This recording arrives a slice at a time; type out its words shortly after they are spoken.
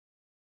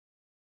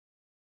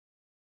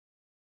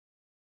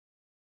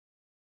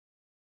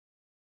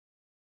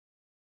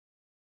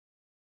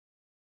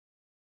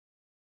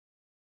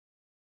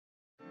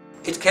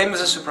It came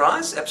as a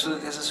surprise,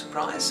 absolutely as a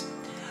surprise.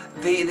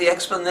 The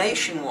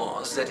explanation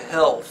was that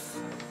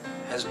health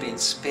has been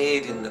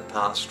spared in the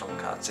past from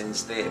cuts and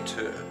it's there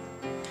too.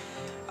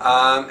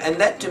 And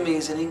that to me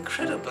is an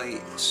incredibly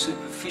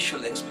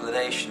superficial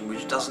explanation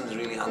which doesn't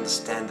really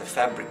understand the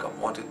fabric of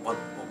what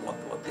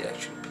they're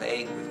actually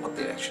playing with, what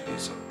they're actually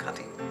sort of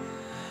cutting.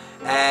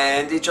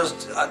 And it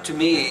just, to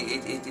me,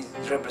 it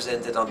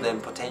represented of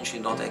them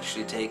potentially not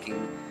actually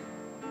taking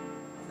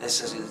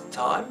necessary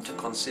time to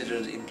consider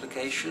the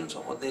implications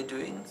of what they're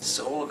doing.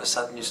 So all of a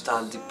sudden you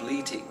start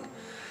depleting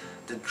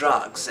the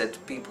drugs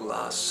that people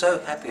are so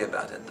happy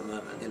about at the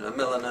moment. You know,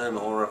 melanoma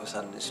all of a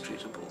sudden is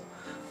treatable.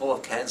 All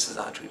of cancers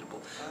are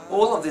treatable.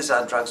 All of these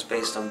are drugs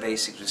based on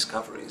basic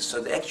discoveries. So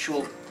the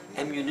actual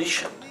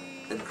ammunition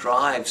that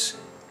drives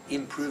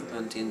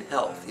improvement in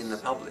health in the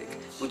public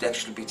would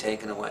actually be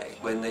taken away.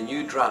 When the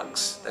new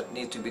drugs that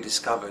need to be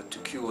discovered to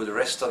cure the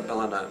rest of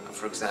melanoma,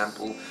 for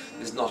example,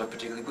 there's not a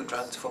particularly good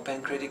drug for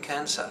pancreatic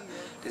cancer,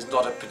 there's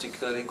not a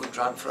particularly good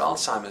drug for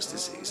Alzheimer's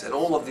disease, and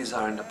all of these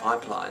are in the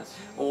pipeline,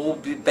 all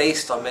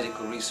based on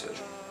medical research.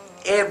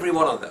 Every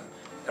one of them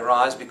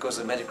arise because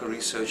of medical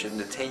research and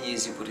the 10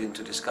 years you put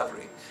into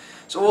discovery.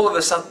 So all of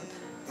a sudden,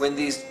 when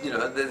these, you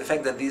know, the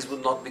fact that these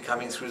would not be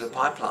coming through the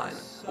pipeline,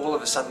 all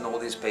of a sudden all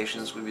these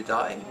patients will be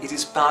dying. It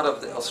is part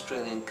of the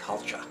Australian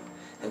culture,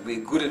 and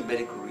we're good at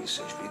medical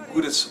research, we're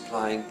good at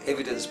supplying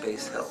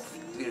evidence-based health.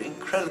 We're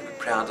incredibly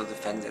proud of the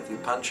fact that we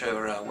punch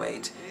over our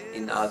weight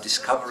in our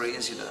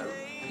discoveries, you know,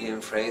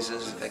 Ian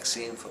Fraser's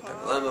vaccine for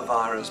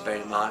papillomavirus,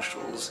 Barry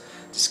Marshall's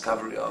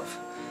discovery of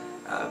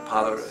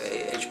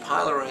H.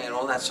 pylori and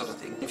all that sort of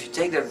thing. If you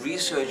take that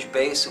research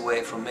base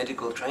away from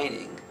medical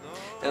training,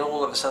 then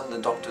all of a sudden the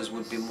doctors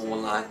would be more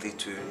likely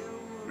to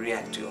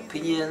react to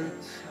opinion,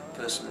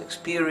 personal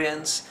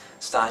experience,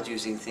 start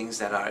using things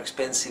that are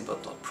expensive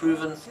but not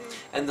proven,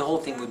 and the whole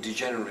thing would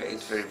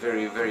degenerate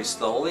very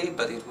slowly,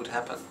 but it would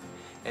happen.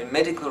 And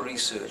medical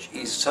research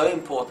is so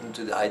important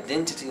to the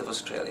identity of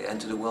Australia and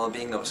to the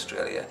well-being of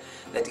Australia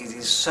that it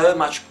is so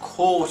much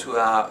core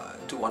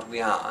to what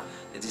we are,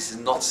 that this is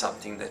not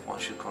something that one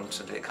should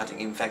consider cutting.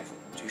 In fact,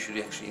 you should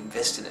actually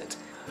invest in it.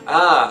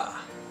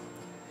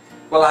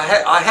 Well,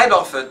 I had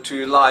offered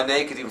to lie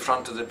naked in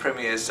front of the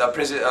Premier's,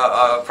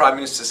 Prime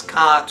Minister's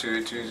car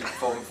to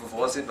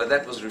force it, but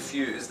that was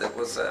refused. That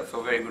was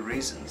for very good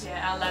reasons.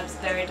 Yeah, our lab's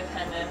very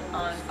dependent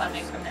on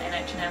funding from the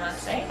NH and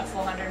MRC. A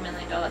 $400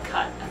 million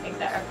cut, I think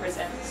that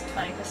represents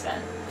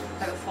 20%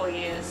 over 4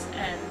 years,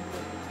 and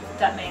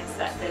that means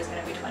that there's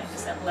going to be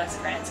 20% less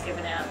grants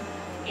given out.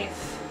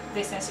 If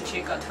this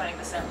institute got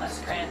 20%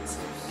 less grants,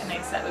 it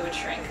means that we would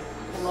shrink.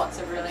 Lots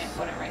of really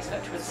important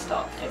research would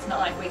stop. It's not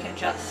like we can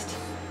just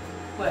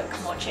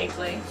work more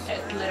cheaply.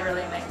 It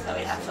literally means that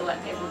we'd have to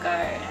let people go,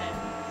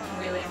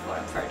 and really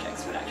important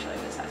projects would actually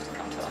just have to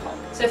come to a halt.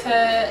 So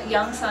for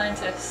young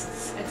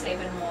scientists, it's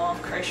even more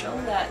crucial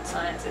that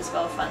science is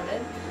well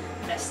funded.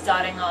 You know,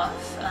 starting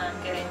off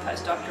getting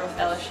postdoctoral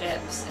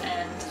fellowships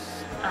and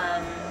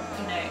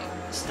you know,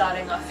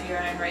 starting off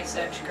your own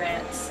research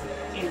grants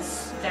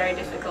is very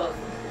difficult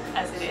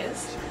as it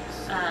is,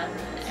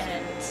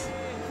 and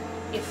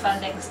if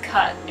funding's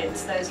cut,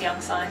 it's those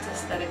young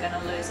scientists that are going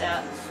to lose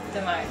out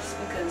the most,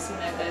 because you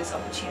know, those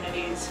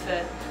opportunities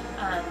for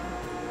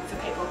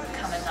people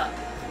coming up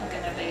are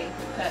going to be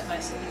hurt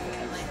most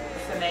significantly.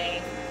 For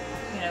me,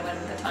 you know, when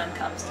the time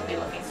comes to be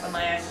looking for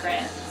my own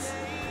grants,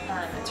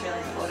 it's really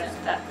important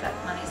that that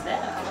money's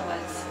there,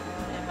 otherwise,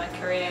 you know, my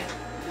career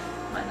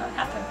might not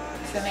happen.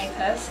 For me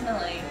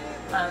personally,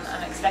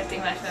 I'm expecting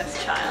my first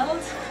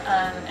child,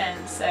 and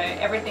so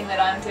everything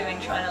that I'm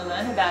doing, trying to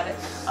learn about it,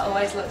 I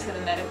always look to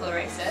the medical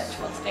research,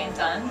 what's been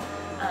done,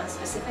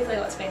 specifically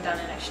what's been done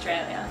in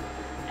Australia.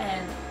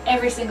 And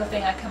every single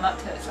thing I come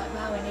up to, it's like,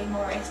 wow, we need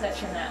more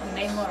research in that, we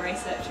need more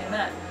research in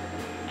that.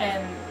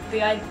 And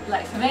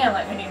like for me, I'm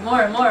like, we need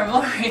more and more and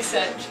more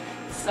research.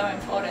 It's so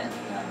important.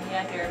 The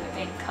idea of it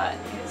being cut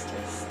is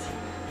just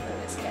a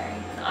little bit scary.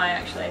 I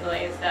actually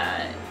believe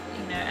that,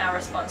 you know, our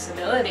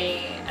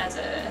responsibility as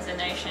a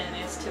nation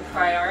is to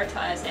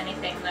prioritise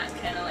anything that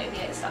can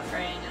alleviate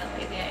suffering and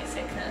alleviate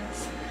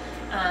sickness.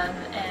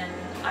 And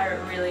I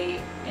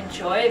really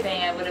enjoy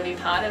being able to be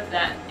part of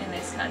that in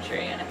this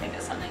country, and I think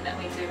it's something that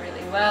we do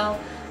really well.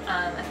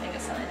 I think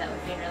it's something that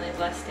we've been really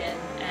blessed in,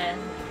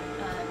 and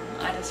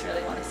I just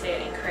really want to see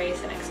it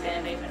increase and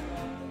expand even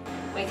more.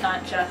 We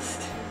can't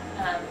just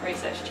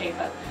research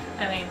cheaper.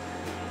 I mean,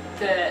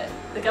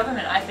 the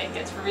government, I think,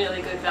 gets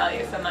really good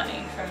value for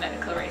money from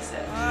medical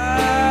research.